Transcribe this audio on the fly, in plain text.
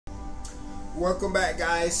Welcome back,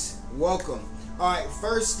 guys. Welcome. Alright,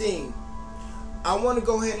 first thing, I want to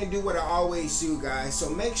go ahead and do what I always do, guys. So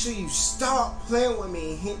make sure you stop playing with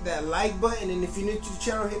me and hit that like button. And if you're new to the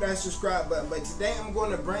channel, hit that subscribe button. But today I'm going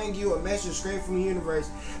to bring you a message straight from the universe.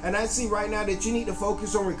 And I see right now that you need to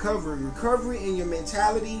focus on recovery. Recovery in your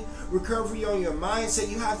mentality. Recovery on your mindset.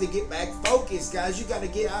 You have to get back focused, guys. You got to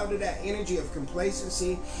get out of that energy of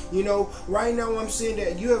complacency. You know, right now I'm seeing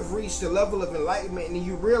that you have reached a level of enlightenment and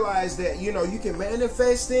you realize that, you know, you can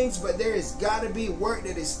manifest things, but there has got to be work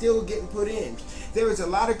that is still getting put in. There is a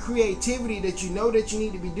lot of creativity that you know that you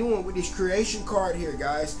need to be doing with this creation card here,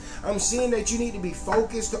 guys. I'm seeing that you need to be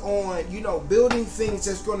focused on, you know, building things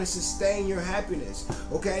that's going to sustain your happiness,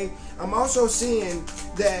 okay? I'm also seeing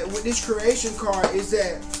that with this creation card is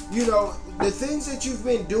that, you know, the things that you've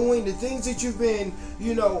been doing, the things that you've been,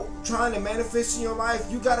 you know, trying to manifest in your life,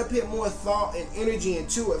 you got to put more thought and energy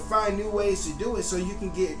into it. Find new ways to do it so you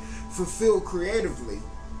can get fulfilled creatively.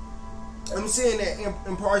 I'm seeing that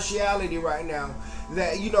impartiality right now,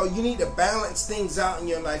 that, you know, you need to balance things out in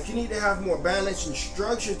your life. You need to have more balance and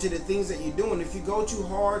structure to the things that you're doing. If you go too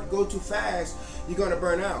hard, go too fast, you're going to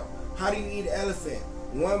burn out. How do you eat an elephant?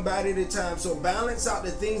 One bite at a time. So balance out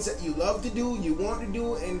the things that you love to do, you want to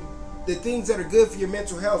do, and the things that are good for your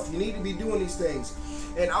mental health. You need to be doing these things.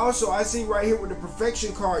 And also, I see right here with the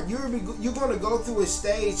perfection card, you're going to go through a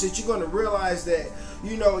stage that you're going to realize that,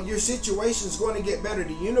 you know, your situation is going to get better.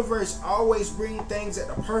 The universe always brings things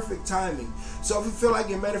at the perfect timing. So if you feel like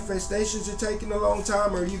your manifestations are taking a long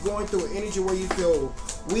time, or you're going through an energy where you feel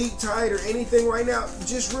weak, tired, or anything right now,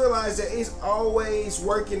 just realize that it's always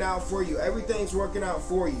working out for you. Everything's working out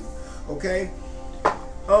for you, okay?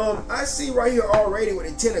 I see right here already with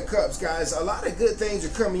the Ten of Cups, guys, a lot of good things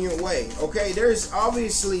are coming your way, okay? There's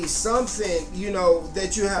obviously something, you know,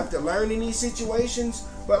 that you have to learn in these situations,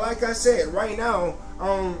 but like I said, right now,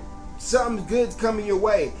 something good coming your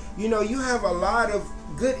way. You know, you have a lot of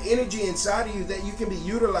good energy inside of you that you can be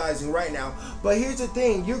utilizing right now. But here's the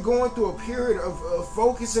thing, you're going through a period of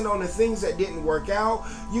focusing on the things that didn't work out.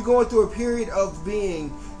 You're going through a period of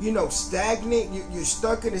being, you know, stagnant. You're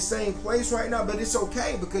stuck in the same place right now, but it's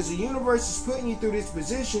okay, because the universe is putting you through this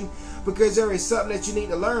position because there is something that you need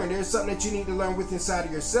to learn. There's something that you need to learn within inside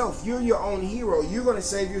of yourself. You're your own hero. You're going to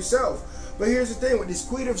save yourself. But here's the thing, with this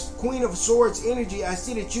Queen of Swords energy, I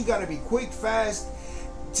see that you got to be quick, fast,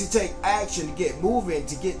 to take action, to get moving,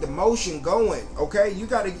 to get the motion going, okay? You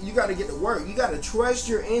gotta get to work. You gotta trust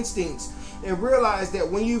your instincts and realize that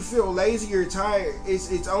when you feel lazy or tired,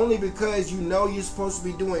 it's only because you know you're supposed to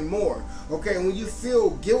be doing more, okay? And when you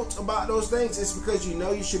feel guilt about those things, it's because you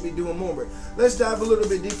know you should be doing more. But let's dive a little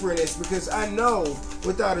bit deeper in this, because I know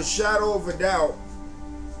without a shadow of a doubt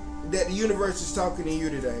that the universe is talking to you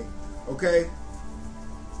today, okay?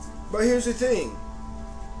 But here's the thing.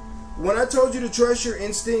 When I told you to trust your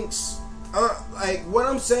instincts, like what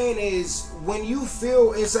I'm saying is, when you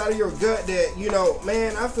feel inside of your gut that, you know,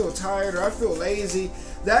 man, I feel tired or I feel lazy,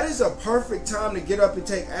 that is a perfect time to get up and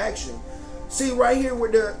take action. See, right here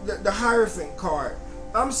with the Hierophant card,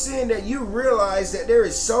 I'm seeing that you realize that there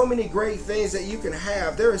is so many great things that you can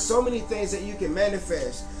have. There are so many things that you can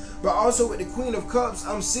manifest. But also with the Queen of Cups,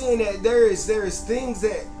 I'm seeing that there is things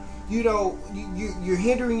that, you know, you're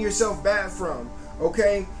hindering yourself back from,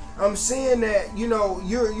 okay? I'm seeing that, you know,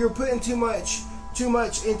 you're putting too much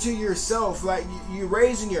into yourself. Like you're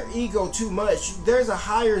raising your ego too much. There's a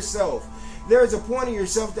higher self. There's a point of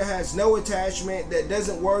yourself that has no attachment, that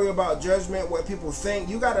doesn't worry about judgment, what people think.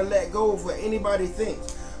 You got to let go of what anybody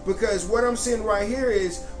thinks. Because what I'm seeing right here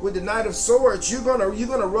is, with the Knight of Swords, you're gonna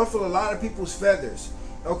ruffle a lot of people's feathers.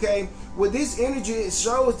 Okay, with this energy, it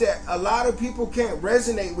shows that a lot of people can't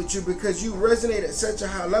resonate with you because you resonate at such a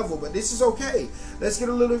high level. But this is okay. Let's get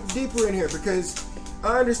a little deeper in here, because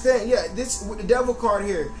I understand. Yeah, this with the Devil card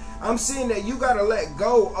here, I'm seeing that you gotta let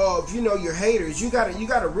go of, you know, your haters. You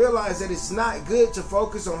gotta realize that it's not good to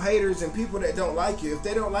focus on haters and people that don't like you. If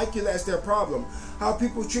they don't like you, that's their problem. How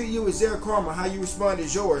people treat you is their karma. How you respond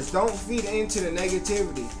is yours. Don't feed into the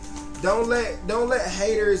negativity. Don't let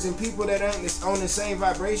haters and people that ain't on the same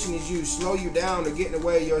vibration as you slow you down or get in the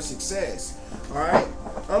way of your success. Alright?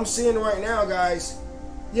 I'm seeing right now, guys,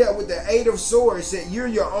 yeah, with the Eight of Swords, that you're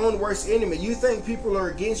your own worst enemy. You think people are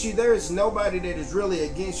against you. There is nobody that is really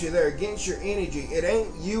against you. They're against your energy. It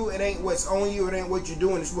ain't you. It ain't what's on you. It ain't what you're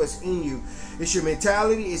doing. It's what's in you. It's your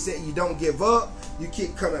mentality. It's that you don't give up. You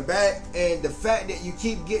keep coming back. And the fact that you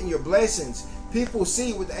keep getting your blessings. People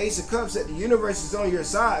see with the Ace of Cups that the universe is on your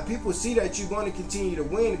side. People see that you're going to continue to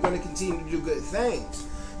win. You're going to continue to do good things.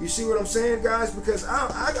 You see what I'm saying, guys? Because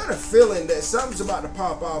I got a feeling that something's about to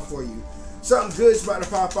pop off for you. Something good's about to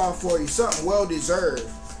pop off for you. Something well deserved.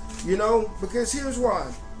 You know, because here's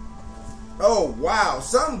why. Oh wow,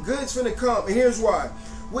 something good's finna come, and here's why.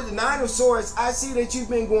 With the Nine of Swords, I see that you've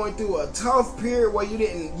been going through a tough period where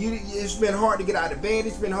it's been hard to get out of bed.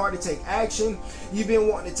 It's been hard to take action. You've been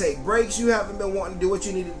wanting to take breaks. You haven't been wanting to do what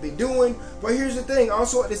you needed to be doing. But here's the thing.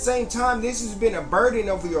 Also, at the same time, this has been a burden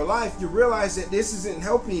over your life. You realize that this isn't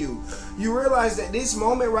helping you. You realize that this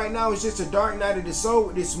moment right now is just a dark night of the soul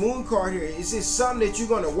with this moon card here. It's just something that you're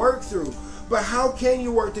going to work through. But how can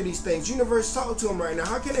you work through these things? Universe, talk to them right now.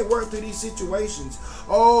 How can they work through these situations?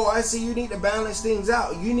 Oh, I see you need to balance things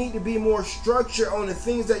out. You need to be more structured on the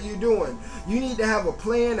things that you're doing. You need to have a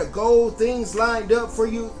plan, a goal, things lined up for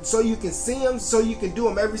you so you can see them, so you can do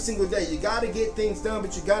them every single day. You got to get things done,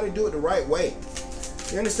 but you got to do it the right way.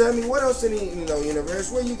 You understand me? What else do you know,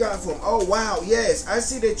 universe? Where you got from? Oh, wow. Yes, I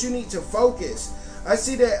see that you need to focus. I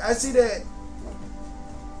see that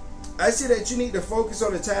you need to focus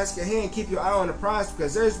on the task at hand, keep your eye on the prize,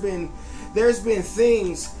 because there's been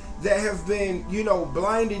things that have been, you know,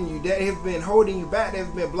 blinding you, that have been holding you back, that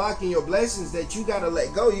have been blocking your blessings, that you got to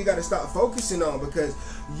let go. You got to stop focusing on, because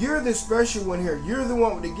you're the special one here. You're the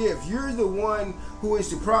one with the gift. You're the one who is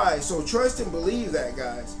the prize. So trust and believe that,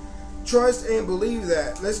 guys. Trust and believe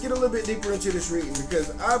that. Let's get a little bit deeper into this reading,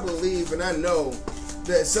 because I believe and I know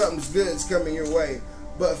that something's good is coming your way.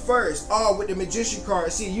 But first, with the Magician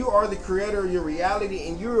card, see, you are the creator of your reality,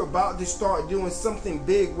 and you're about to start doing something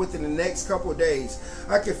big within the next couple of days.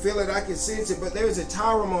 I can feel it, I can sense it, but there's a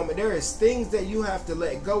tower moment. There is things that you have to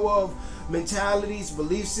let go of, mentalities,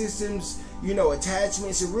 belief systems, you know,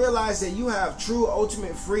 attachments, and realize that you have true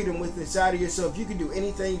ultimate freedom within inside of yourself. You can do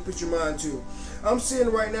anything you put your mind to. I'm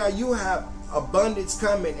seeing right now you have abundance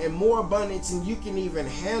coming, and more abundance than you can even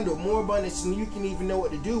handle, more abundance than you can even know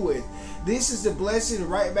what to do with. This is the blessing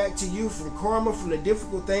right back to you from karma, from the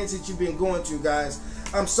difficult things that you've been going through, guys.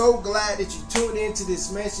 I'm so glad that you tuned into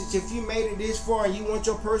this message. If you made it this far and you want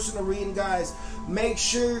your personal reading, guys, make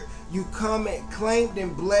sure you comment claimed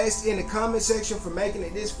and blessed in the comment section for making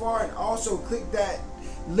it this far, and also click that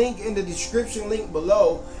link in the description link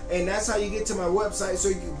below, and that's how you get to my website so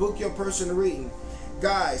you can book your personal reading.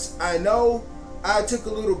 Guys, I know I took a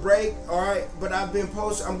little break, alright, but I'm going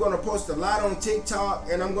to post a lot on TikTok,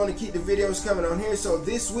 and I'm going to keep the videos coming on here. So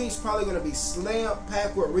this week's probably going to be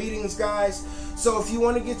slam-packed with readings, guys. So if you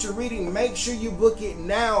want to get your reading, make sure you book it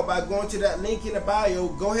now by going to that link in the bio.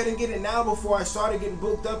 Go ahead and get it now before I started getting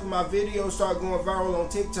booked up and my videos start going viral on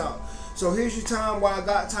TikTok. So here's your time while I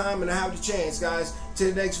got time and I have the chance, guys. Till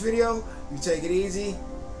the next video, you take it easy.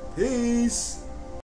 Peace.